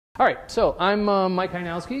All right, so I'm Mike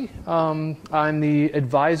Hojnowski. I'm the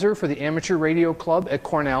advisor for the Amateur Radio Club at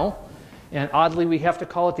Cornell. And oddly, we have to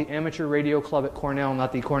call it the Amateur Radio Club at Cornell,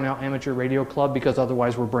 not the Cornell Amateur Radio Club, because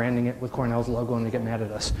otherwise we're branding it with Cornell's logo and they get mad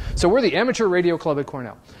at us. So we're the Amateur Radio Club at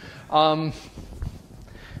Cornell,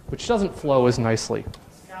 which doesn't flow as nicely.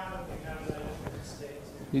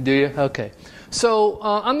 You do you? Okay. So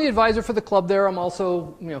I'm the advisor for the club there. I'm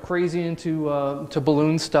also crazy into to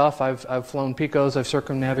balloon stuff. I've flown Picos. I've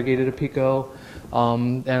circumnavigated a Pico.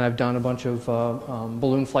 And I've done a bunch of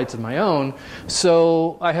balloon flights of my own.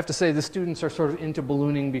 So I have to say the students are sort of into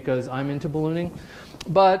ballooning because I'm into ballooning.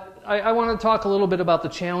 But I want to talk a little bit about the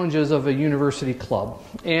challenges of a university club.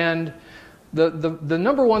 And the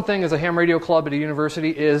number one thing as a ham radio club at a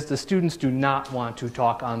university is the students do not want to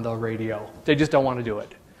talk on the radio. They just don't want to do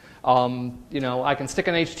it. I can stick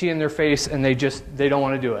an HT in their face and they don't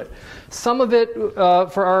want to do it. Some of it,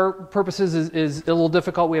 for our purposes, is a little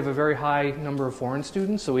difficult. We have a very high number of foreign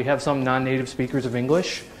students, so we have some non-native speakers of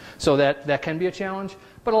English, so that can be a challenge.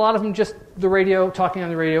 But a lot of them just the radio, talking on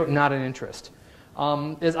the radio, not an interest.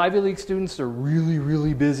 As Ivy League students, they're really,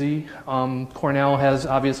 really busy. Cornell has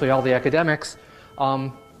obviously all the academics.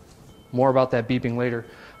 More about that beeping later.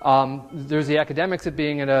 There's the academics at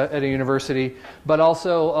being at a university, but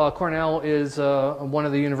also Cornell is one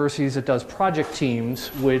of the universities that does project teams,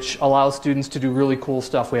 which allows students to do really cool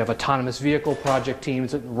stuff. We have autonomous vehicle project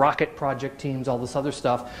teams, rocket project teams, all this other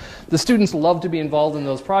stuff. The students love to be involved in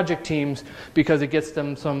those project teams because it gets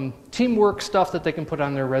them some teamwork stuff that they can put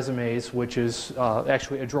on their resumes, which is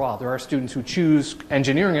actually a draw. There are students who choose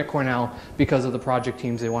engineering at Cornell because of the project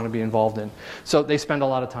teams they want to be involved in. So they spend a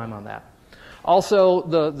lot of time on that. Also,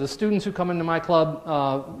 the students who come into my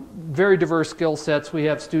club, very diverse skill sets. We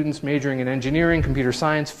have students majoring in engineering, computer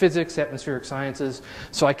science, physics, atmospheric sciences.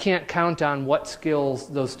 So I can't count on what skills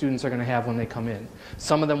those students are going to have when they come in.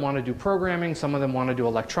 Some of them want to do programming, some of them want to do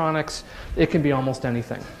electronics. It can be almost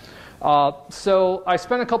anything. So I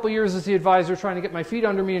spent a couple years as the advisor trying to get my feet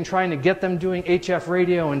under me and trying to get them doing HF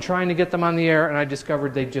radio and trying to get them on the air, and I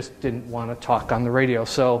discovered they just didn't want to talk on the radio.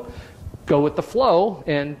 So go with the flow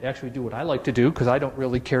and actually do what I like to do because I don't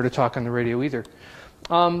really care to talk on the radio either.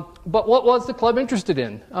 But what was the club interested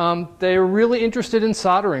in? They were really interested in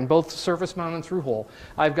soldering, both surface mount and through hole.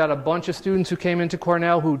 I've got a bunch of students who came into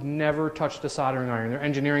Cornell who'd never touched a soldering iron. They're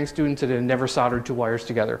engineering students that had never soldered two wires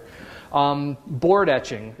together. Board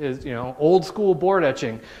etching is, old school board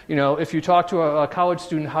etching. If you talk to a college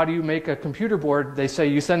student, how do you make a computer board? They say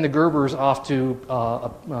you send the Gerbers off to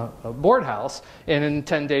a board house, and in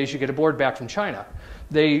 10 days you get a board back from China.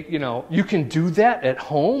 You can do that at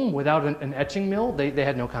home without an etching mill. They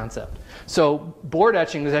had no concept. So board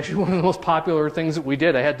etching is actually one of the most popular things that we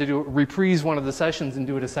did. I had to reprise one of the sessions and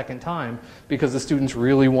do it a second time because the students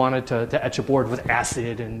really wanted to etch a board with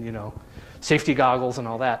acid and safety goggles and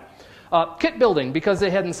all that. Kit building, because they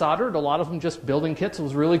hadn't soldered, a lot of them just building kits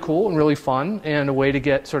was really cool and really fun and a way to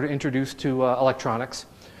get sort of introduced to electronics.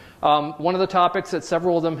 One of the topics that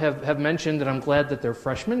several of them have mentioned, and I'm glad that they're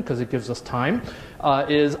freshmen because it gives us time,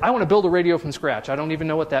 is I want to build a radio from scratch. I don't even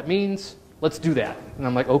know what that means. Let's do that. And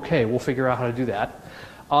I'm like, okay, we'll figure out how to do that.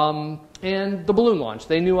 And the balloon launch.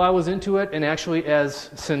 They knew I was into it, and actually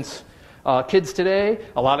since kids today,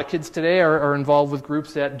 a lot of kids today are involved with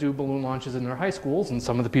groups that do balloon launches in their high schools, and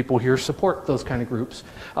some of the people here support those kind of groups.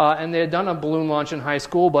 And they had done a balloon launch in high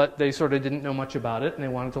school, but they sort of didn't know much about it, and they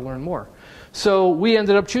wanted to learn more. So we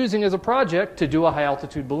ended up choosing as a project to do a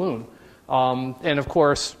high-altitude balloon. And of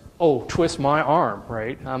course, twist my arm,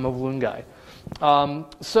 right? I'm a balloon guy.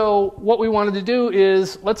 So what we wanted to do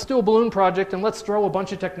is let's do a balloon project and let's throw a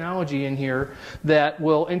bunch of technology in here that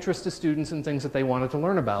will interest the students in things that they wanted to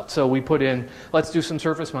learn about. So we put in, let's do some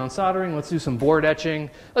surface mount soldering, let's do some board etching,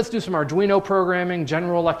 let's do some Arduino programming,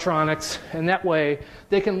 general electronics, and that way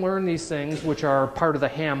they can learn these things which are part of the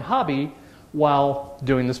ham hobby while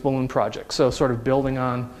doing this balloon project. So sort of building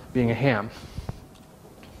on being a ham.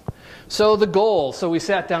 So the goals, so we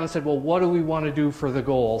sat down and said, well, what do we want to do for the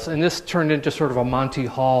goals? And this turned into sort of a Monty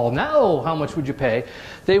Hall. Now, how much would you pay?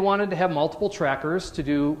 They wanted to have multiple trackers to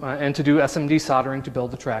do, and to do SMD soldering to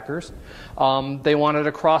build the trackers. They wanted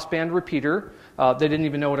a crossband repeater. They didn't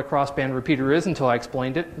even know what a crossband repeater is until I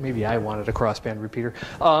explained it. Maybe I wanted a crossband repeater.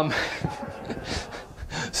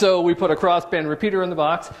 So we put a crossband repeater in the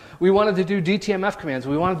box. We wanted to do DTMF commands.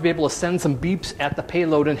 We wanted to be able to send some beeps at the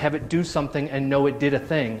payload and have it do something and know it did a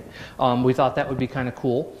thing. We thought that would be kind of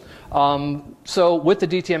cool. So with the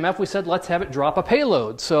DTMF, we said, let's have it drop a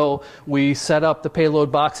payload. So we set up the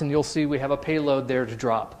payload box, and you'll see we have a payload there to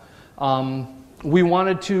drop. We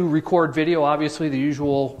wanted to record video, obviously the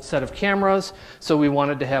usual set of cameras. So we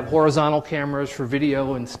wanted to have horizontal cameras for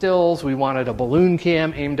video and stills. We wanted a balloon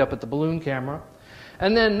cam aimed up at the balloon camera.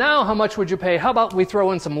 And then now, how much would you pay? How about we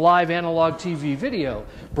throw in some live analog TV video,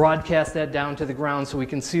 broadcast that down to the ground so we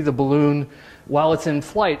can see the balloon while it's in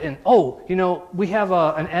flight. And oh, you know, we have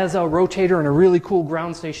an ASL rotator and a really cool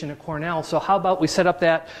ground station at Cornell. So how about we set up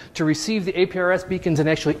that to receive the APRS beacons and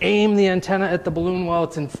actually aim the antenna at the balloon while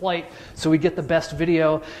it's in flight so we get the best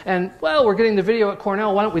video. And well, we're getting the video at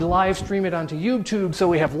Cornell. Why don't we live stream it onto YouTube so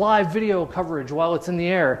we have live video coverage while it's in the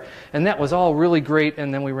air? And that was all really great,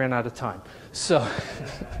 and then we ran out of time. So,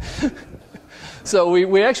 so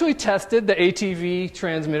we actually tested the ATV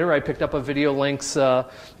transmitter. I picked up a Video Links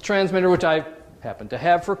transmitter, which I happened to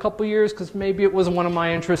have for a couple years because maybe it was one of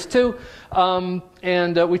my interests too.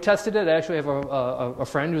 And we tested it. I actually have a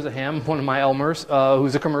friend who's a ham, one of my Elmers,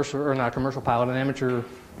 who's a commercial, or not a commercial pilot, an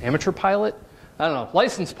amateur pilot? I don't know,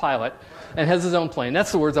 licensed pilot, and has his own plane.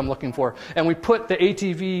 That's the words I'm looking for. And we put the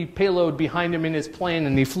ATV payload behind him in his plane,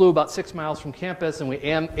 and he flew about 6 miles from campus, and we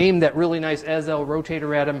aimed that really nice ASL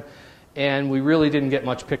rotator at him, and we really didn't get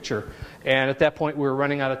much picture. And at that point, we were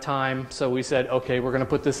running out of time, so we said, okay, we're going to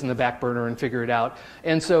put this in the back burner and figure it out.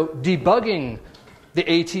 And so debugging the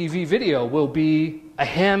ATV video will be a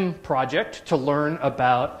ham project to learn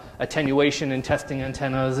about attenuation and testing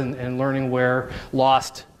antennas and learning where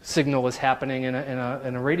lost signal is happening in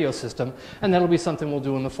a radio system, and that'll be something we'll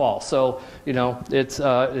do in the fall. So, you know, it's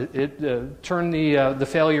turned the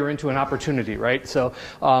failure into an opportunity, right? So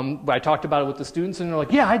I talked about it with the students, and they're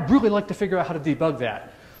like, yeah, I'd really like to figure out how to debug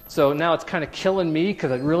that. So now it's kind of killing me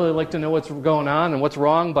because I'd really like to know what's going on and what's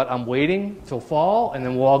wrong, but I'm waiting till fall, and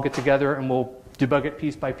then we'll all get together and we'll debug it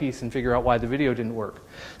piece by piece and figure out why the video didn't work.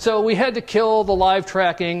 So we had to kill the live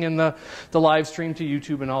tracking and the live stream to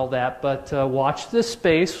YouTube and all that, but watch this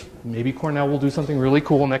space. Maybe Cornell will do something really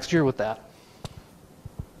cool next year with that.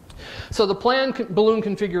 So the planned balloon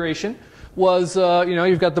configuration was, you know,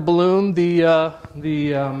 you've got the balloon,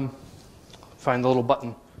 find the little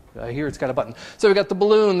button. Here it's got a button. So we've got the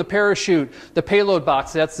balloon, the parachute, the payload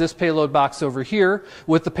box. That's this payload box over here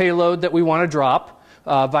with the payload that we want to drop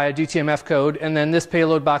via DTMF code. And then this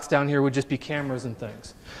payload box down here would just be cameras and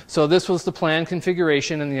things. So this was the planned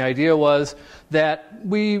configuration, and the idea was that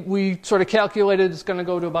we sort of calculated it's going to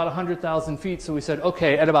go to about 100,000 feet. So we said,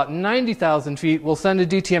 okay, at about 90,000 feet, we'll send a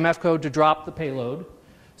DTMF code to drop the payload.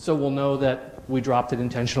 So we'll know that we dropped it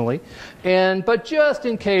intentionally. But just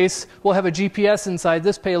in case, we'll have a GPS inside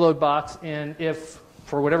this payload box, and if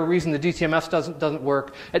for whatever reason the DTMF doesn't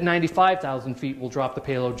work, at 95,000 feet we'll drop the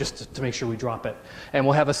payload just to make sure we drop it. And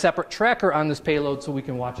we'll have a separate tracker on this payload so we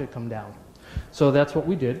can watch it come down. So that's what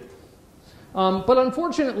we did. But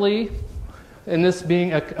unfortunately, and this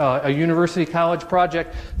being a university college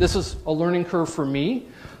project, this is a learning curve for me.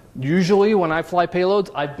 Usually when I fly payloads,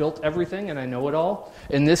 I've built everything and I know it all.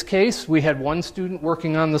 In this case, we had one student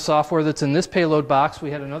working on the software that's in this payload box.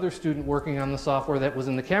 We had another student working on the software that was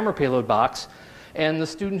in the camera payload box. And the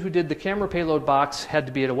student who did the camera payload box had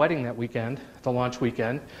to be at a wedding that weekend, the launch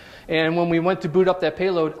weekend. And when we went to boot up that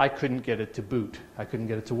payload, I couldn't get it to boot. I couldn't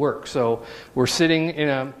get it to work. So we're sitting in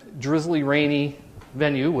a drizzly, rainy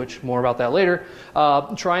venue, which more about that later,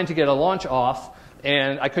 trying to get a launch off.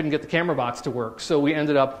 And I couldn't get the camera box to work. So we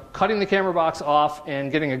ended up cutting the camera box off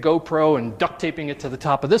and getting a GoPro and duct taping it to the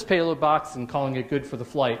top of this payload box and calling it good for the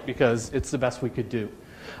flight because it's the best we could do.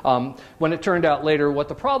 When it turned out later what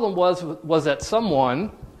the problem was that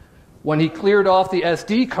someone, when he cleared off the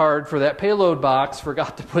SD card for that payload box,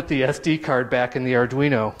 forgot to put the SD card back in the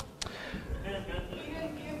Arduino. He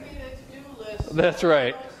didn't give me the to-do list. That's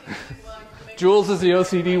right. Jules is the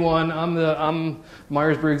OCD one. I'm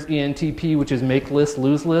Myers-Briggs ENTP, which is make list,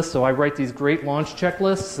 lose list. So I write these great launch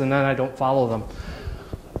checklists, and then I don't follow them.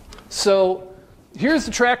 So here's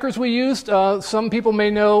the trackers we used. Some people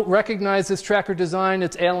may recognize this tracker design.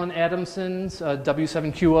 It's Alan Adamson's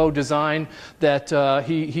W7QO design that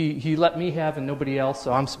he let me have and nobody else,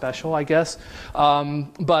 so I'm special, I guess.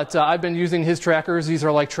 But I've been using his trackers. These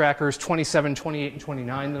are like trackers 27, 28, and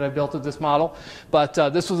 29 that I built with this model. But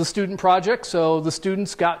this was a student project, so the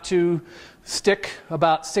students got to stick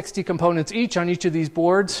about 60 components each on each of these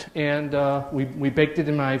boards, and we baked it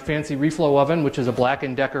in my fancy reflow oven, which is a Black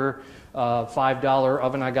 & Decker $5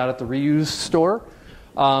 oven I got at the reuse store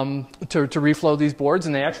to reflow these boards,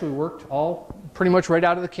 and they actually worked all pretty much right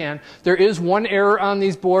out of the can. There is one error on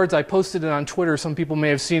these boards. I posted it on Twitter. Some people may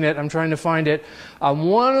have seen it. I'm trying to find it. On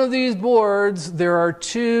one of these boards, there are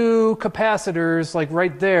two capacitors like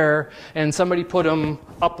right there, and somebody put them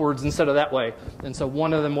upwards instead of that way. And so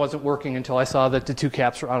one of them wasn't working until I saw that the two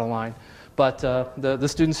caps were out of line. But the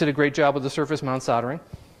students did a great job with the surface mount soldering.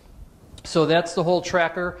 So that's the whole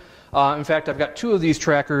tracker. In fact, I've got 2 of these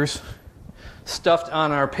trackers stuffed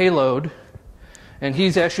on our payload. And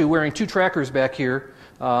he's actually wearing 2 trackers back here.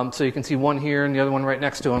 So you can see one here and the other one right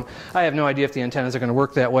next to him. I have no idea if the antennas are going to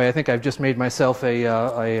work that way. I think I've just made myself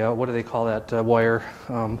a what do they call that wire?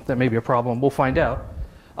 That may be a problem. We'll find out.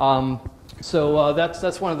 So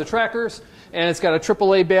that's one of the trackers. And it's got a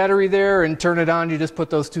AAA battery there, and turn it on, you just put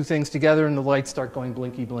those 2 things together and the lights start going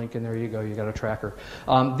blinky blink, and there you go, you got a tracker.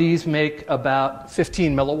 These make about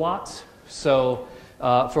 15 milliwatts. So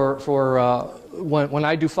when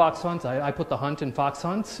I do fox hunts, I put the hunt in fox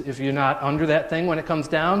hunts. If you're not under that thing when it comes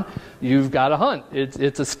down, you've got to hunt.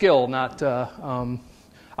 It's a skill, not...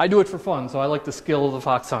 I do it for fun, so I like the skill of the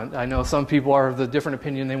fox hunt. I know some people are of the different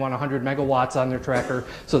opinion. They want 100 megawatts on their tracker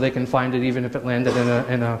so they can find it even if it landed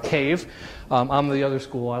in a cave. I'm the other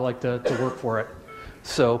school. I like to work for it.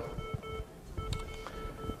 So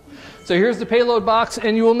here's the payload box,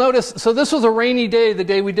 and you will notice, so this was a rainy day, the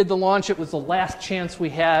day we did the launch. It was the last chance we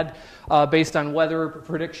had based on weather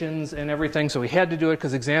predictions and everything, so we had to do it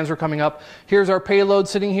because exams were coming up. Here's our payload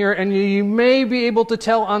sitting here, and you may be able to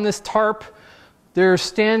tell on this tarp there's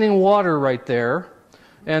standing water right there,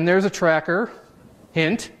 and there's a tracker,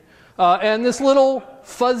 hint, and this little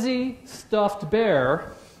fuzzy stuffed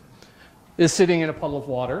bear is sitting in a puddle of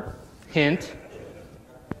water, hint.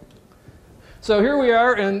 So here we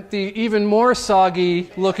are in the even more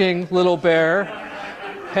soggy looking little bear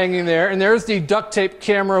hanging there, and there's the duct tape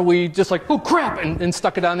camera. We just like, oh crap, and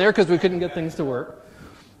stuck it on there because we couldn't get things to work.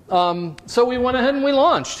 So we went ahead and we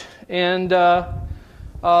launched, and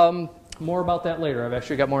more about that later. I've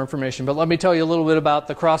actually got more information, but let me tell you a little bit about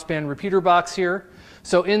the crossband repeater box here.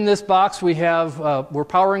 So in this box we have, we're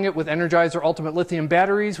powering it with Energizer Ultimate Lithium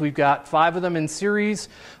batteries. We've got 5 of them in series.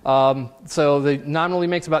 So they nominally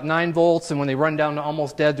makes about 9 volts, and when they run down to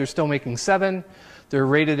almost dead, they're still making 7. They're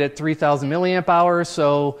rated at 3,000 milliamp hours,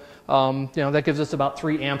 so that gives us about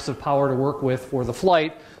 3 amps of power to work with for the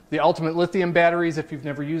flight. The Ultimate Lithium batteries, if you've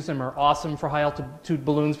never used them, are awesome for high altitude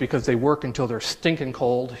balloons because they work until they're stinking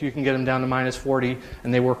cold. You can get them down to minus 40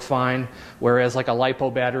 and they work fine. Whereas like a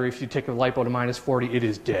LiPo battery, if you take a LiPo to minus 40, it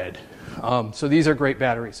is dead. So these are great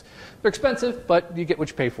batteries. They're expensive, but you get what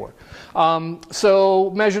you pay for.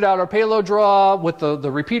 So measured out our payload draw with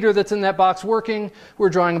the repeater that's in that box working. We're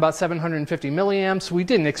drawing about 750 milliamps. We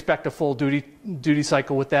didn't expect a full duty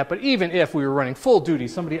cycle with that, but even if we were running full duty,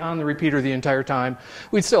 somebody on the repeater the entire time,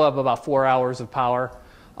 we'd still have about 4 hours of power.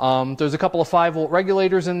 There's a couple of 5-volt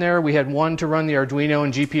regulators in there. We had one to run the Arduino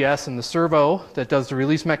and GPS and the servo that does the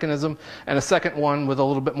release mechanism, and a second one with a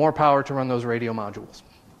little bit more power to run those radio modules.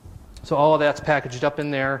 So all of that's packaged up in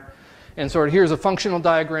there. And sort of here's a functional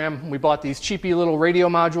diagram. We bought these cheapy little radio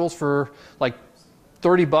modules for like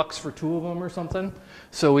 30 bucks for 2 of them or something.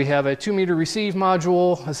 So we have a 2-meter receive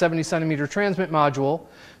module, a 70-centimeter transmit module.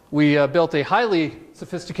 We built a highly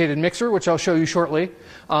sophisticated mixer, which I'll show you shortly.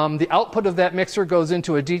 The output of that mixer goes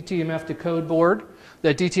into a DTMF decode board.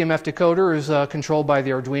 That DTMF decoder is controlled by the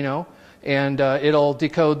Arduino, and it'll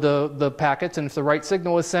decode the packets, and if the right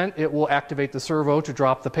signal is sent, it will activate the servo to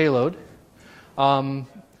drop the payload.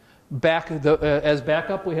 As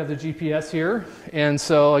backup, we have the GPS here, and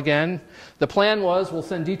so again, the plan was we'll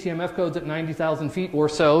send DTMF codes at 90,000 feet or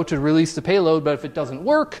so to release the payload, but if it doesn't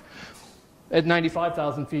work, at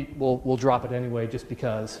 95,000 feet, we'll drop it anyway, just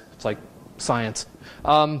because it's like science.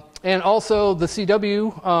 And also the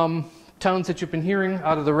CW tones that you've been hearing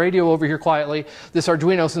out of the radio over here quietly. This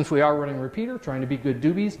Arduino, since we are running a repeater, trying to be good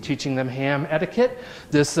doobies, teaching them ham etiquette,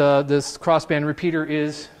 this crossband repeater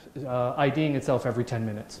is IDing itself every 10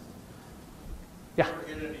 minutes. Yeah? Do you ever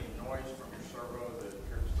get any noise from your servo that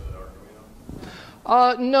trips the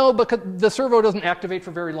Arduino? No, because the servo doesn't activate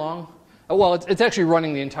for very long. Well, it's actually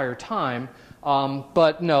running the entire time,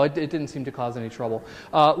 but no, it didn't seem to cause any trouble.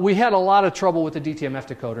 We had a lot of trouble with the DTMF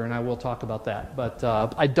decoder, and I will talk about that. But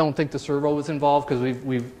I don't think the servo was involved because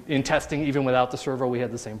we've in testing, even without the servo, we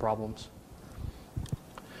had the same problems.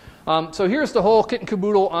 So here's the whole kit and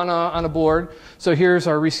caboodle on a board. So here's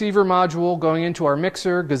our receiver module going into our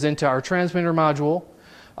mixer, goes into our transmitter module.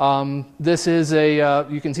 This is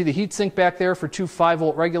you can see the heatsink back there for 2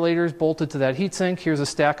 5-volt regulators bolted to that heatsink. Here's a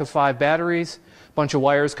stack of 5 batteries, a bunch of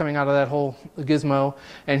wires coming out of that whole gizmo.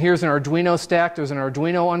 And here's an Arduino stack. There's an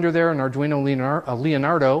Arduino under there, an Arduino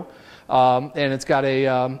Leonardo. And it's got a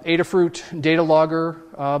Adafruit data logger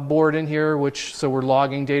board in here, so we're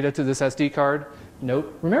logging data to this SD card.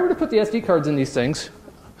 Note, remember to put the SD cards in these things.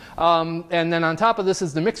 And then on top of this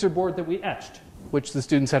is the mixer board that we etched, which the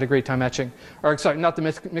students had a great time etching. Or sorry, not the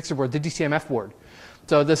mixer board, the DTMF board.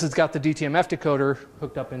 So this has got the DTMF decoder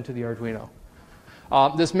hooked up into the Arduino.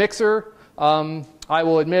 This mixer, I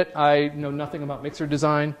will admit I know nothing about mixer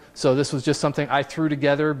design, so this was just something I threw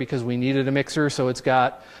together because we needed a mixer. So it's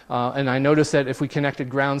got, and I noticed that if we connected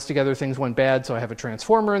grounds together, things went bad. So I have a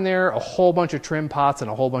transformer in there, a whole bunch of trim pots, and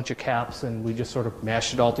a whole bunch of caps, and we just sort of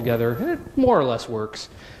mashed it all together. And it more or less works.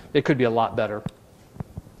 It could be a lot better.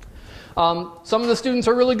 Some of the students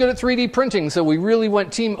are really good at 3D printing, so we really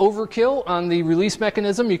went team overkill on the release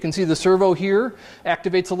mechanism. You can see the servo here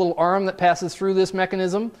activates a little arm that passes through this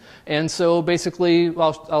mechanism. And so basically,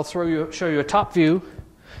 I'll show you a top view.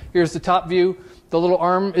 Here's the top view. The little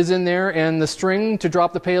arm is in there, and the string to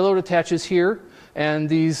drop the payload attaches here. And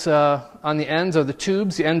these on the ends are the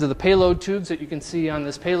tubes, the ends of the payload tubes that you can see on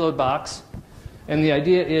this payload box. And the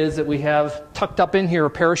idea is that we have tucked up in here a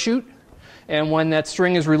parachute. And when that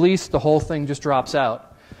string is released, the whole thing just drops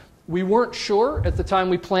out. We weren't sure at the time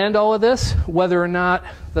we planned all of this whether or not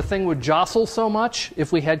the thing would jostle so much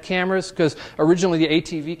if we had cameras, because originally the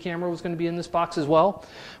ATV camera was going to be in this box as well.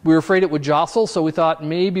 We were afraid it would jostle, so we thought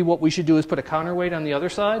maybe what we should do is put a counterweight on the other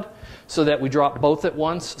side so that we drop both at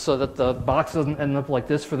once so that the box doesn't end up like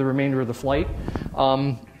this for the remainder of the flight.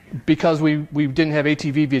 Because we didn't have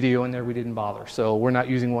ATV video in there, we didn't bother. So we're not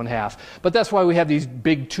using 1/2. But that's why we have these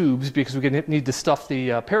big tubes, because we need to stuff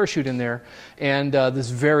the parachute in there. And this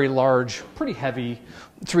very large, pretty heavy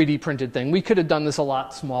 3D printed thing. We could have done this a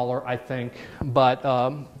lot smaller, I think. But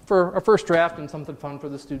for a first draft and something fun for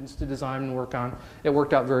the students to design and work on, it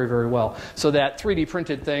worked out very, very well. So that 3D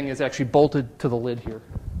printed thing is actually bolted to the lid here.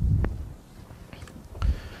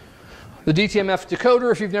 The DTMF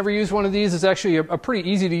decoder, if you've never used one of these, is actually a pretty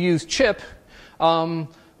easy to use chip. The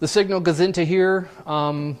signal goes into here.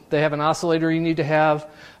 They have an oscillator you need to have.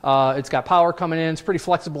 It's got power coming in. It's pretty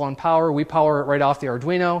flexible on power. We power it right off the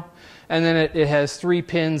Arduino. And then it has 3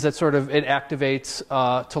 pins that sort of it activates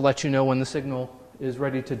to let you know when the signal is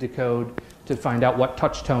ready to decode to find out what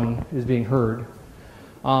touch tone is being heard.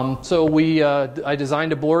 So I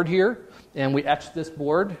designed a board here. And we etched this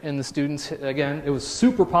board, and the students, again, it was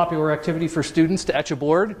super popular activity for students to etch a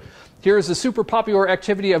board. Here's a super popular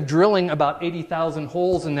activity of drilling about 80,000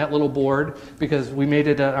 holes in that little board because we made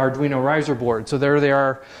it an Arduino riser board. So there they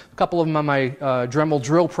are, a couple of them on my Dremel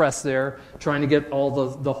drill press there, trying to get all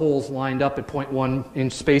the holes lined up at 0.1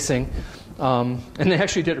 inch spacing. And they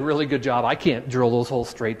actually did a really good job. I can't drill those holes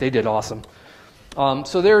straight. They did awesome.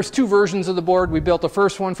 So there's 2 versions of the board. We built the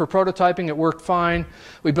first one for prototyping. It worked fine.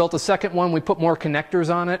 We built the second one. We put more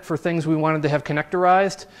connectors on it for things we wanted to have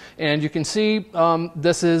connectorized. And you can see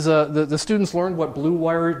this is the students learned what blue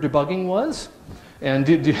wire debugging was. And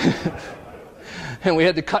and we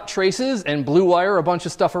had to cut traces and blue wire a bunch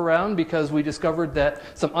of stuff around because we discovered that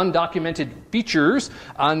some undocumented features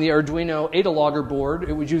on the Arduino ADA logger board,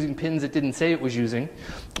 it was using pins it didn't say it was using.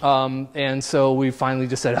 And so we finally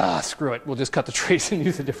just said, screw it, we'll just cut the trace and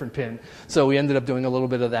use a different pin. So we ended up doing a little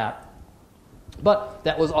bit of that. But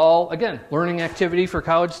that was all, again, learning activity for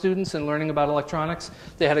college students and learning about electronics.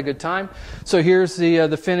 They had a good time. So here's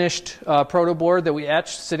the finished proto board that we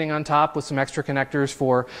etched sitting on top with some extra connectors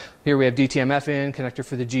for, here we have DTMF in, connector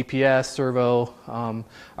for the GPS, servo,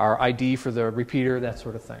 our ID for the repeater, that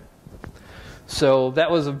sort of thing. So that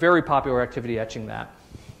was a very popular activity, etching that.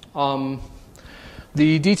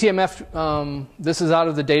 The DTMF, this is out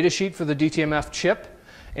of the data sheet for the DTMF chip.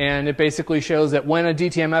 And it basically shows that when a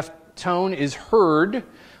DTMF tone is heard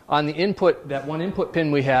on the input, that one input pin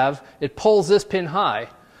we have, it pulls this pin high.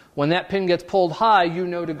 When that pin gets pulled high, you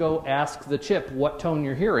know to go ask the chip what tone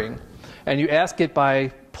you're hearing. And you ask it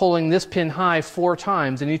by pulling this pin high 4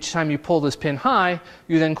 times, and each time you pull this pin high,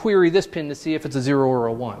 you then query this pin to see if it's a 0 or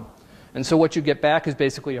a 1. And so what you get back is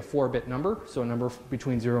basically a 4-bit number, so a number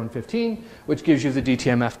between 0 and 15, which gives you the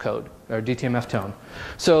DTMF code, or DTMF tone.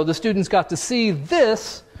 So the students got to see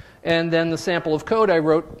this, and then the sample of code I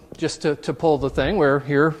wrote just to pull the thing, where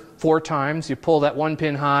here, 4 times, you pull that 1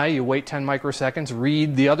 pin high, you wait 10 microseconds,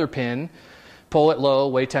 read the other pin, pull it low,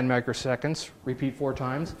 wait 10 microseconds, repeat 4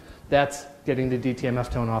 times. That's getting the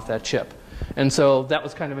DTMF tone off that chip. And so that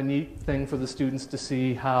was kind of a neat thing for the students to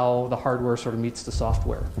see how the hardware sort of meets the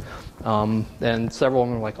software. And several of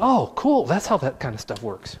them were like, oh, cool, that's how that kind of stuff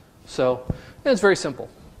works. So it's very simple.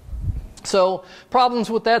 So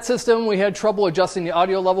problems with that system, we had trouble adjusting the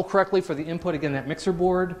audio level correctly for the input. Again, that mixer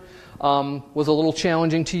board was a little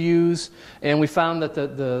challenging to use. And we found that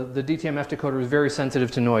the DTMF decoder is very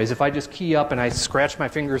sensitive to noise. If I just key up and I scratch my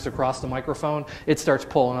fingers across the microphone, it starts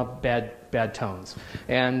pulling up bad tones.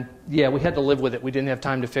 And yeah, we had to live with it. We didn't have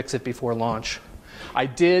time to fix it before launch. I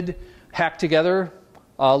did hack together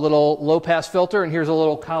a little low-pass filter, and here's a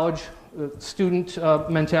little college student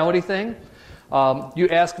mentality thing. You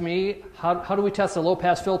ask me, how do we test a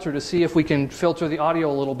low-pass filter to see if we can filter the audio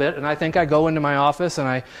a little bit? And I think I go into my office and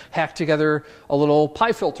I hack together a little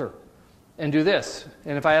pi filter and do this.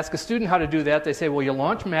 And if I ask a student how to do that, they say, well, you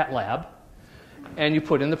launch MATLAB and you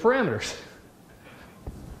put in the parameters.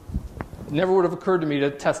 Never would have occurred to me to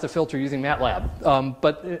test a filter using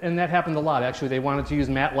MATLAB. And that happened a lot, actually. They wanted to use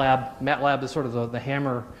MATLAB. MATLAB is sort of the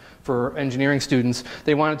hammer for engineering students.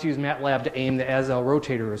 They wanted to use MATLAB to aim the ASL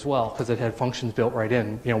rotator as well, because it had functions built right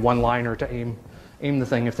in, one-liner to aim the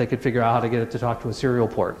thing if they could figure out how to get it to talk to a serial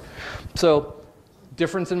port. So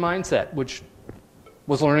difference in mindset, which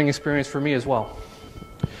was a learning experience for me as well.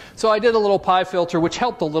 So I did a little pi filter, which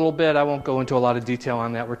helped a little bit. I won't go into a lot of detail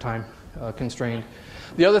on that. We're time constrained.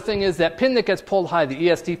 The other thing is that pin that gets pulled high, the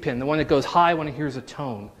ESD pin, the one that goes high when it hears a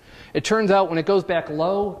tone. It turns out when it goes back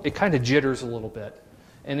low, it kind of jitters a little bit.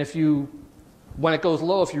 And when it goes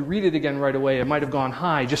low, if you read it again right away, it might have gone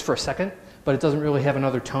high just for a second, but it doesn't really have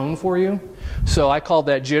another tone for you. So I called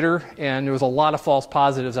that jitter, and there was a lot of false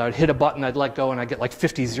positives. I would hit a button, I'd let go, and I'd get like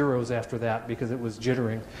 50 zeros after that because it was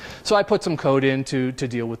jittering. So I put some code in to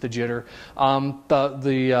deal with the jitter.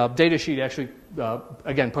 The data sheet actually,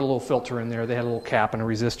 again, put a little filter in there. They had a little cap and a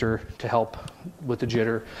resistor to help with the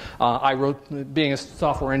jitter. I wrote, being a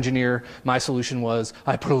software engineer, my solution was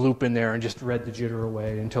I put a loop in there and just read the jitter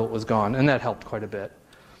away until it was gone, and that helped quite a bit.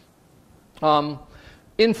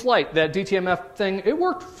 In flight, that DTMF thing, it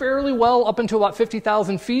worked fairly well up until about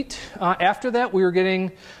 50,000 feet. After that, we were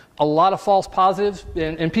getting a lot of false positives,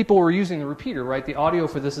 and people were using the repeater, right? The audio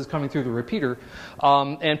for this is coming through the repeater,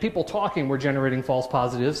 and people talking were generating false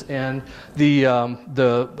positives. And the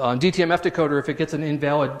DTMF decoder, if it gets an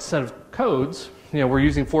invalid set of codes, we're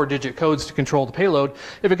using 4-digit codes to control the payload.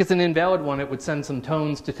 If it gets an invalid one, it would send some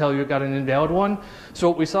tones to tell you it got an invalid one. So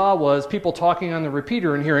what we saw was people talking on the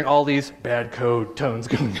repeater and hearing all these bad code tones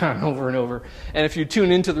going on over and over. And if you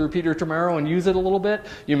tune into the repeater tomorrow and use it a little bit,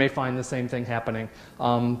 you may find the same thing happening.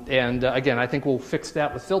 Again, I think we'll fix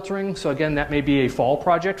that with filtering. So again, that may be a fall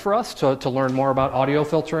project for us to learn more about audio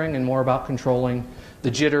filtering and more about controlling the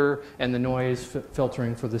jitter and the noise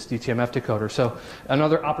filtering for this DTMF decoder. So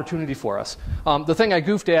another opportunity for us. The thing I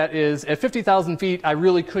goofed at is at 50,000 feet, I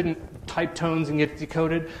really couldn't type tones and get it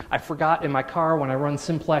decoded. I forgot in my car when I run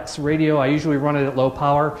simplex radio, I usually run it at low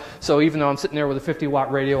power. So even though I'm sitting there with a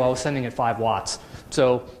 50-watt radio, I was sending it 5 watts.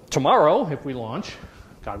 So tomorrow, if we launch,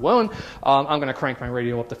 God willing, I'm going to crank my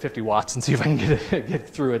radio up to 50 watts and see if I can get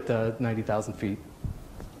through at 90,000 feet.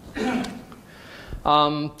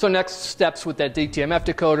 So next steps with that DTMF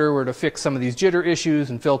decoder were to fix some of these jitter issues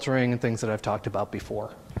and filtering and things that I've talked about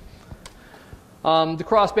before. The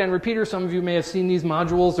crossband repeater, some of you may have seen these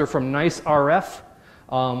modules. They're from Nice RF,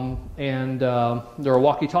 and they're a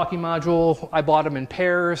walkie-talkie module. I bought them in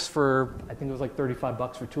pairs for, I think it was like 35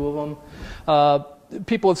 bucks for 2 of them.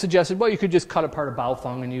 People have suggested, well, you could just cut apart a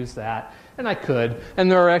Baofeng and use that, and I could.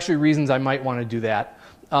 And there are actually reasons I might want to do that.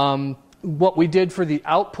 What we did for the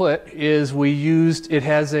output is we used, it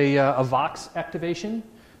has a Vox activation.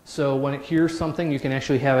 So when it hears something, you can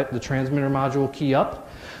actually have it, the transmitter module key up.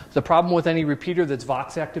 The problem with any repeater that's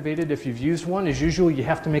Vox activated, if you've used one, is usually you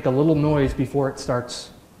have to make a little noise before it starts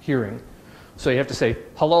hearing. So you have to say,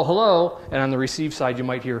 hello, hello, and on the receive side you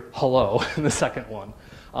might hear hello in the second one.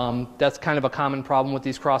 That's kind of a common problem with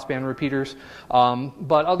these crossband repeaters.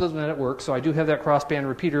 But other than that, it works. So I do have that crossband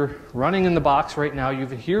repeater running in the box right now.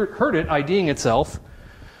 You've heard it IDing itself.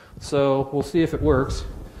 So we'll see if it works.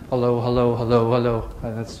 Hello, hello, hello, hello.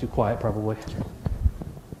 That's too quiet probably.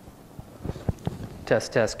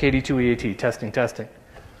 Test, test, KD2EAT, testing, testing.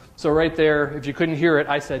 So right there, if you couldn't hear it,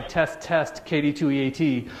 I said test, test,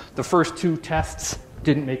 KD2EAT. The first 2 tests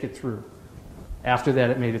didn't make it through. After that,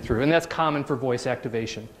 it made it through. And that's common for voice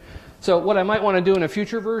activation. So what I might want to do in a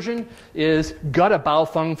future version is gut a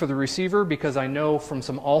Baofeng for the receiver, because I know from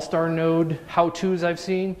some all-star node how-tos I've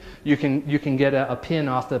seen, you can get a pin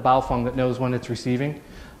off the Baofeng that knows when it's receiving.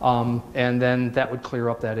 And then that would clear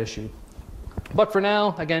up that issue. But for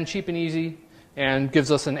now, again, cheap and easy, and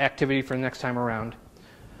gives us an activity for the next time around.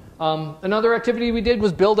 Another activity we did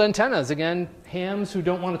was build antennas. Again, hams who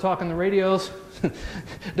don't want to talk on the radios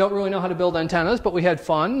don't really know how to build antennas, but we had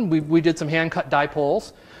fun. We did some hand-cut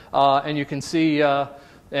dipoles, and you can see,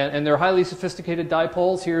 and they're highly sophisticated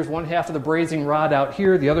dipoles. Here's one half of the brazing rod out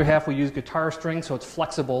here. The other half we use guitar string, so it's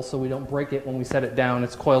flexible, so we don't break it when we set it down.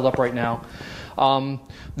 It's coiled up right now.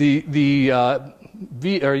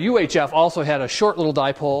 UHF also had a short little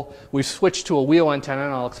dipole. We've switched to a wheel antenna,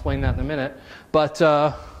 and I'll explain that in a minute. But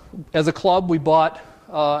as a club, we bought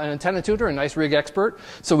an antenna tutor, a nice rig expert.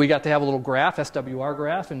 So we got to have a little graph, SWR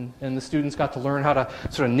graph, and the students got to learn how to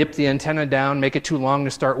sort of nip the antenna down, make it too long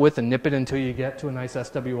to start with, and nip it until you get to a nice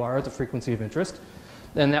SWR, the frequency of interest.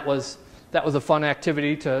 And that was a fun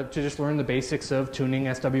activity to just learn the basics of tuning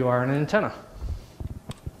SWR in an antenna.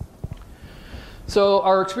 So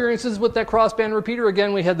our experiences with that crossband repeater,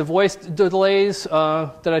 again, we had the voice delays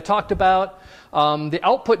that I talked about. The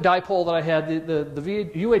output dipole that I had, the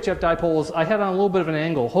UHF dipoles, I had on a little bit of an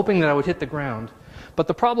angle, hoping that I would hit the ground. But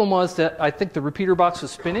the problem was that I think the repeater box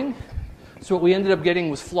was spinning. So what we ended up getting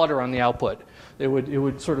was flutter on the output. It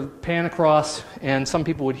would sort of pan across, and some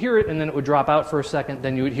people would hear it, and then it would drop out for a second,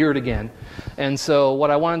 then you would hear it again. And so what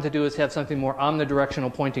I wanted to do is have something more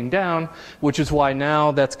omnidirectional pointing down, which is why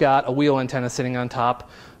now that's got a wheel antenna sitting on top.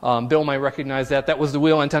 Bill might recognize that. That was the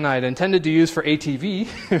wheel antenna I had intended to use for ATV,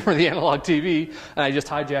 for the analog TV, and I just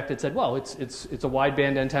hijacked it and said, well, it's a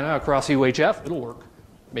wideband antenna across UHF. It'll work.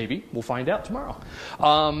 Maybe. We'll find out tomorrow.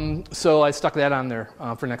 So I stuck that on there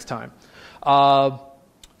for next time.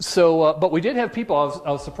 But we did have people. I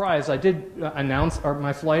was surprised. I did announce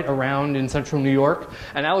my flight around in central New York,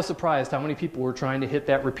 and I was surprised how many people were trying to hit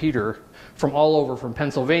that repeater from all over, from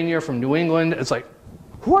Pennsylvania, from New England. It's like,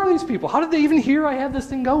 who are these people? How did they even hear I had this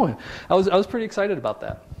thing going? I was pretty excited about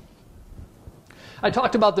that. I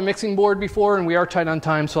talked about the mixing board before, and we are tight on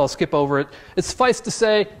time, so I'll skip over it. It's suffice to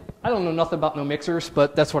say, I don't know nothing about no mixers,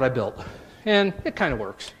 but that's what I built, and it kind of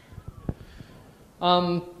works.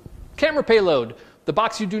 Camera payload. The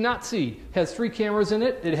box you do not see has 3 cameras in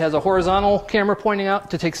it. It has a horizontal camera pointing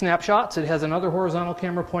out to take snapshots. It has another horizontal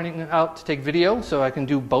camera pointing out to take video, so I can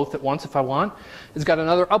do both at once if I want. It's got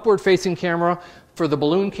another upward-facing camera for the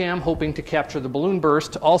balloon cam, hoping to capture the balloon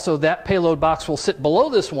burst. Also, that payload box will sit below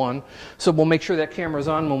this one, so we'll make sure that camera's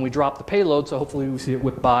on when we drop the payload, so hopefully we see it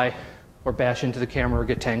whip by or bash into the camera or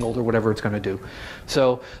get tangled or whatever it's going to do.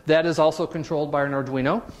 So that is also controlled by an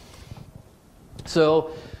Arduino.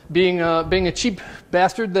 So being a cheap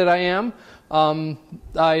bastard that I am,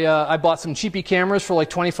 I bought some cheapy cameras for like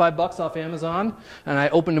 25 bucks off Amazon, and I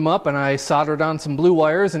opened them up and I soldered on some blue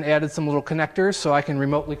wires and added some little connectors so I can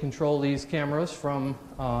remotely control these cameras from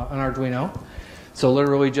an Arduino. So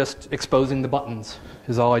literally just exposing the buttons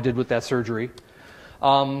is all I did with that surgery.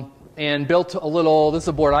 And built a little, this is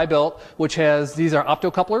a board I built, which has, these are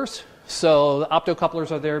optocouplers. So the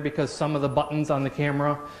optocouplers are there because some of the buttons on the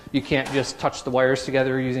camera, you can't just touch the wires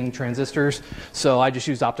together using transistors. So I just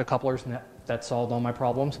used optocouplers, and that solved all my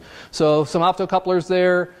problems. So some optocouplers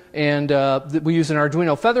there, and we use an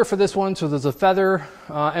Arduino Feather for this one. So there's a Feather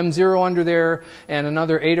M0 under there, and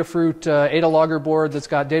another Adafruit Ada logger board that's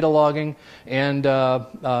got data logging, and a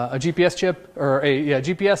GPS chip, or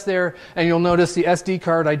GPS there. And you'll notice the SD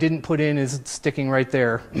card I didn't put in is sticking right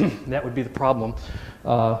there. That would be the problem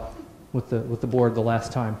with the board the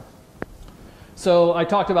last time. So I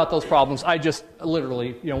talked about those problems. I just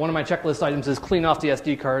literally, one of my checklist items is clean off the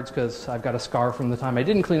SD cards, because I've got a scar from the time I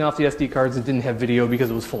didn't clean off the SD cards and didn't have video because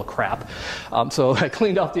it was full of crap. So I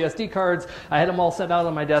cleaned off the SD cards. I had them all set out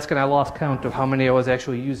on my desk, and I lost count of how many I was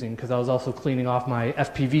actually using, because I was also cleaning off my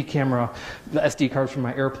FPV camera, the SD cards from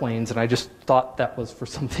my airplanes, and I just thought that was for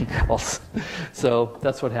something else. So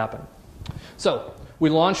that's what happened. So we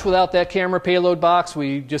launched without that camera payload box.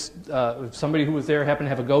 We just, somebody who was there happened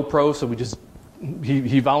to have a GoPro, so we just,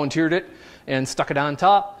 he volunteered it and stuck it on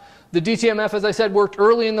top. The DTMF, as I said, worked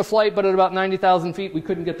early in the flight, but at about 90,000 feet, we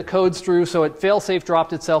couldn't get the codes through, so it fail-safe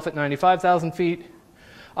dropped itself at 95,000 feet.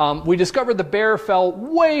 We discovered the bear fell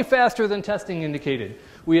way faster than testing indicated.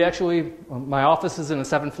 We actually, my office is in a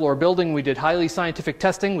 7th floor building. We did highly scientific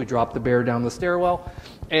testing. We dropped the bear down the stairwell,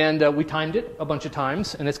 and we timed it a bunch of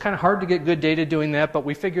times. And it's kind of hard to get good data doing that, but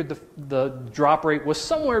we figured the drop rate was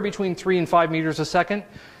somewhere between 3 and 5 meters a second.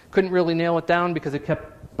 Couldn't really nail it down because it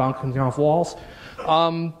kept bouncing off walls.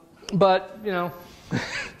 But,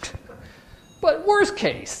 but worst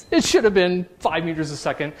case, it should have been 5 meters a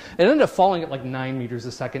second. It ended up falling at like 9 meters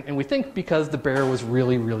a second, and we think because the bear was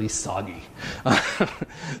really, really soggy.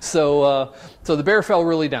 So the bear fell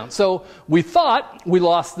really down. So we thought we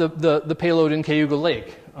lost the payload in Cayuga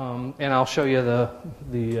Lake, and I'll show you the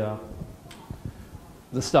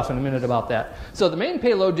stuff in a minute about that. So the main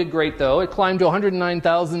payload did great, though. It climbed to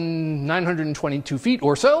 109,922 feet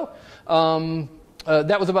or so.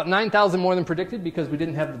 That was about 9,000 more than predicted because we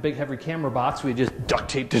didn't have the big heavy camera box. We just duct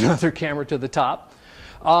taped another camera to the top.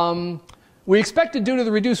 We expected, due to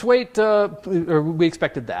the reduced weight, or we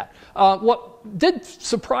expected that. What did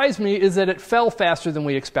surprise me is that it fell faster than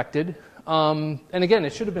we expected. And again,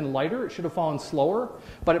 it should have been lighter. It should have fallen slower,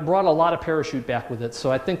 but it brought a lot of parachute back with it.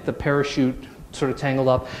 So I think the parachute sort of tangled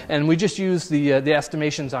up. And we just used the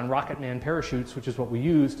estimations on Rocket Man parachutes, which is what we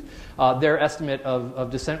used, their estimate of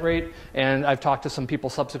descent rate. And I've talked to some people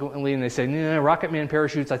subsequently, and they say, nah, Rocket Man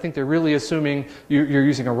parachutes, I think they're really assuming you're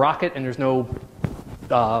using a rocket and there's no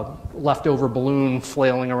leftover balloon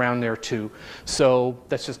flailing around there too. So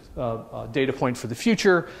that's just a data point for the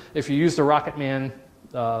future. If you use the Rocket Man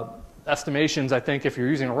estimations, I think if you're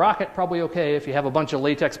using a rocket, probably okay. If you have a bunch of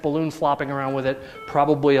latex balloons flopping around with it,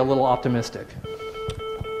 probably a little optimistic.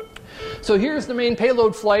 So here's the main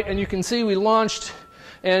payload flight, and you can see we launched,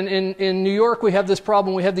 and in New York we have this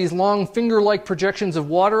problem. We have these long finger-like projections of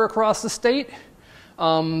water across the state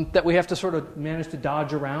that we have to sort of manage to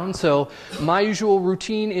dodge around. So my usual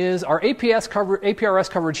routine is our APRS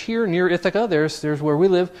coverage here near Ithaca. There's where we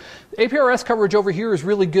live. APRS coverage over here is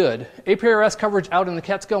really good. APRS coverage out in the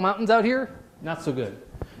Catskill Mountains out here, not so good.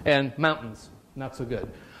 And mountains, not so good,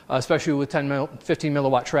 especially with 15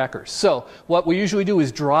 milliwatt trackers. So what we usually do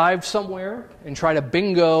is drive somewhere and try to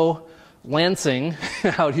bingo Lansing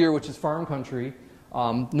out here, which is farm country,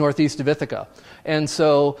 northeast of Ithaca. And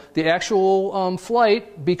so the actual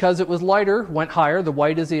flight, because it was lighter, went higher. The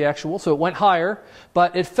white is the actual, so it went higher.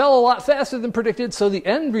 But it fell a lot faster than predicted, so the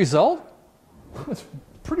end result was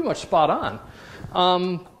pretty much spot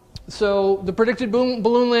on. So the predicted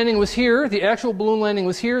balloon landing was here. The actual balloon landing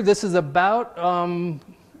was here. This is about,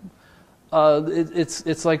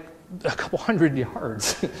 it's like a couple hundred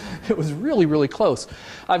yards. It was really, really close.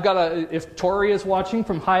 I've got if Tori is watching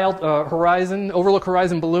from Overlook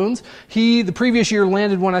Horizon Balloons, he, the previous year,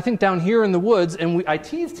 landed one, I think, down here in the woods, and I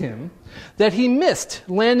teased him that he missed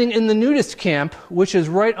landing in the nudist camp, which is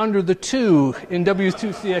right under the 2 in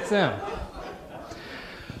W2CXM.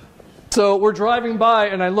 So we're driving by,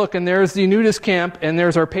 and I look, and there's the nudist camp, and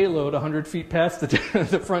there's our payload 100 feet past the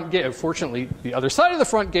front gate. Fortunately, the other side of the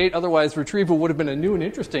front gate, otherwise retrieval would have been a new and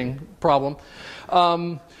interesting problem.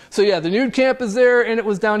 So yeah, the nude camp is there, and it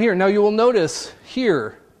was down here. Now you will notice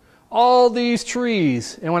here, all these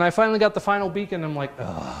trees. And when I finally got the final beacon, I'm like,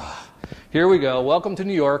 ugh. Here we go. Welcome to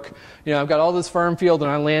New York. You know, I've got all this farm field,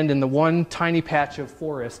 and I land in the one tiny patch of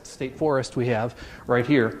forest, state forest we have right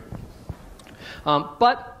here.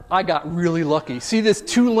 But I got really lucky. See this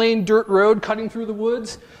 2-lane dirt road cutting through the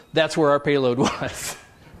woods? That's where our payload was.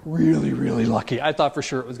 Really, really lucky. I thought for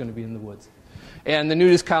sure it was going to be in the woods. And the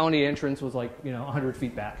nudist colony entrance was like, 100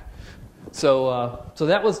 feet back. So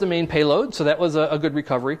that was the main payload. So that was a good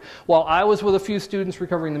recovery. While I was with a few students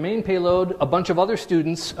recovering the main payload, a bunch of other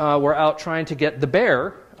students were out trying to get the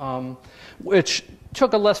bear, which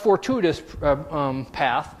took a less fortuitous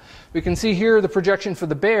path. We can see here the projection for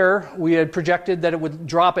the bear. We had projected that it would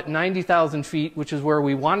drop at 90,000 feet, which is where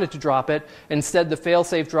we wanted to drop it. Instead, the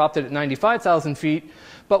failsafe dropped it at 95,000 feet.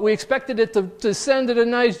 But we expected it to descend at a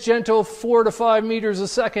nice, gentle 4 to 5 meters a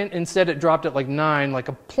second. Instead, it dropped at like 9, like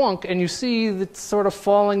a plunk. And you see it's sort of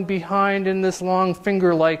falling behind in this long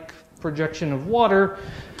finger-like projection of water.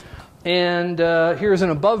 And here's an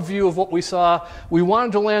above view of what we saw. We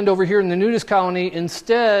wanted to land over here in the nudist colony.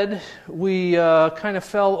 Instead, we kind of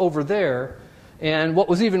fell over there. And what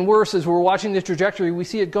was even worse is we're watching the trajectory. We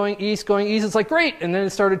see it going east. It's like, great. And then it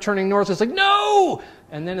started turning north. It's like, no!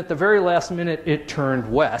 And then at the very last minute, it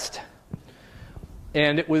turned west.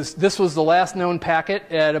 And this was the last known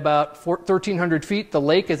packet at about 1,300 feet. The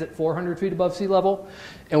lake is at 400 feet above sea level.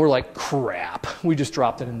 And we're like, crap. We just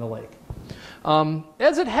dropped it in the lake.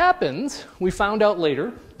 As it happens, we found out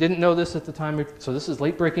later, didn't know this at the time, so this is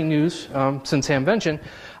late breaking news since Hamvention.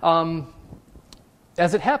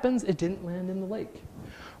 As it happens, it didn't land in the lake.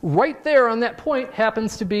 Right there on that point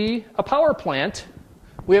happens to be a power plant.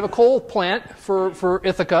 We have a coal plant for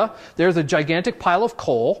Ithaca. There's a gigantic pile of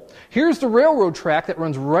coal. Here's the railroad track that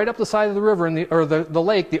runs right up the side of the river or the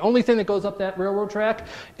lake. The only thing that goes up that railroad track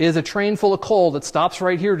is a train full of coal that stops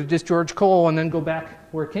right here to discharge coal and then go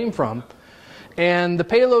back where it came from. And the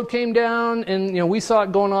payload came down, and we saw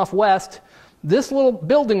it going off west. This little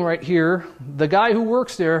building right here, the guy who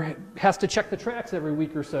works there has to check the tracks every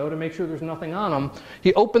week or so to make sure there's nothing on them.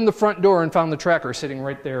 He opened the front door and found the tracker sitting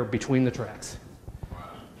right there between the tracks.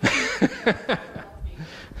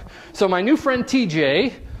 So my new friend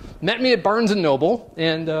TJ met me at Barnes & Noble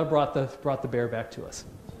and brought the bear back to us.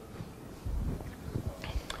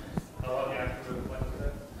 How long after the flight was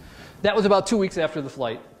that? That was about 2 weeks after the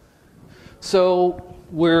flight. So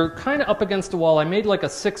we're kind of up against the wall. I made like a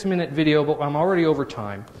 6-minute video, but I'm already over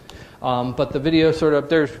time. But the video sort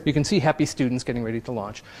of, you can see happy students getting ready to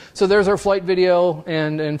launch. So there's our flight video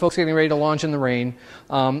and folks getting ready to launch in the rain.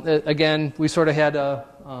 Again, we sort of had a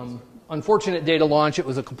unfortunate day to launch. It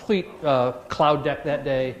was a complete cloud deck that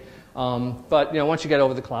day. But once you get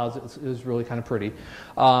over the clouds, it was really kind of pretty.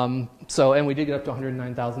 And we did get up to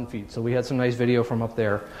 109,000 feet, so we had some nice video from up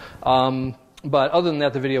there. But other than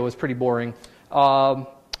that, the video was pretty boring.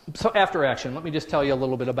 So after action, let me just tell you a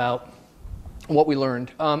little bit about what we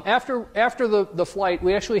learned. After the flight,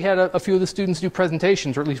 we actually had a few of the students do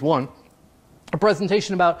presentations, or at least one. A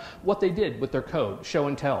presentation about what they did with their code, show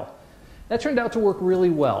and tell. That turned out to work really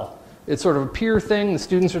well. It's sort of a peer thing. The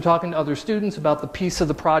students are talking to other students about the piece of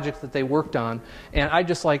the project that they worked on. And I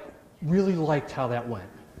just really liked how that went.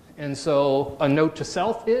 And so a note to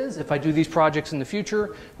self is, if I do these projects in the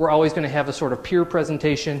future, we're always going to have a sort of peer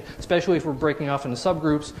presentation, especially if we're breaking off into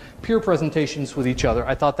subgroups, peer presentations with each other.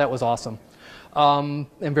 I thought that was awesome and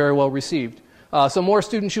very well received. So more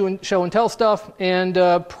student show and tell stuff, and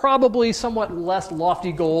probably somewhat less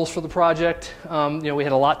lofty goals for the project. We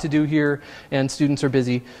had a lot to do here, and students are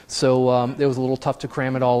busy, so it was a little tough to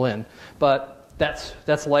cram it all in. But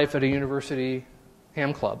that's life at a university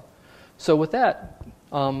ham club. So with that,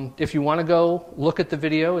 if you want to go look at the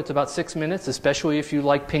video, it's about 6 minutes, especially if you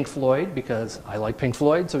like Pink Floyd, because I like Pink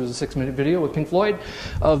Floyd, so there's a 6-minute video with Pink Floyd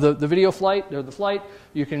of the video flight, or the flight.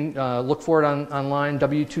 You can look for it online,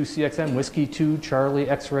 W2CXM, Whiskey 2, Charlie,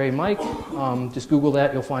 X-Ray, Mike. Just Google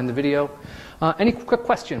that, you'll find the video. Any quick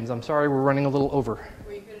questions? I'm sorry, we're running a little over.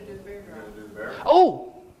 Were you going to do the bear drop?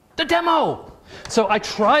 Oh, the demo! So I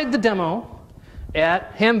tried the demo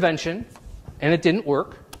at Hamvention, and it didn't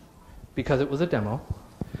work because it was a demo.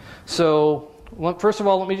 So first of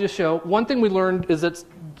all, let me just show. One thing we learned is that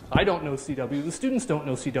I don't know CW. The students don't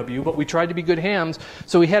know CW, but we tried to be good hams.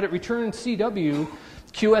 So we had it return CW,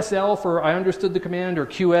 QSL for I understood the command, or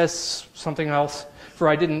QS something else for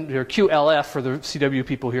I didn't, or QLF for the CW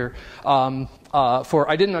people here, for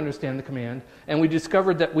I didn't understand the command. And we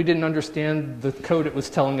discovered that we didn't understand the code it was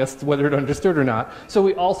telling us whether it understood or not. So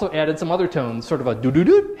we also added some other tones, sort of a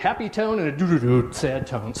doo-doo-doo happy tone and a doo-doo-doo sad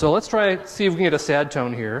tone. So let's try, see if we can get a sad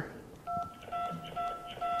tone here.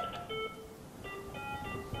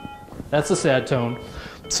 That's the sad tone.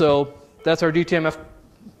 So that's our DTMF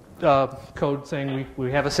code saying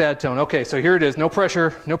we have a sad tone. Okay, so here it is. No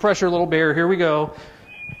pressure, little bear. Here we go.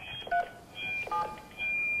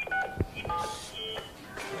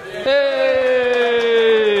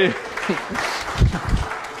 Hey!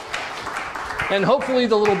 And hopefully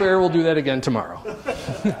the little bear will do that again tomorrow.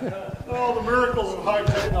 Oh, the miracles of high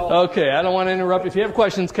technology. Okay, I don't want to interrupt. If you have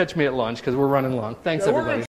questions, catch me at lunch because we're running long. Thanks, everybody.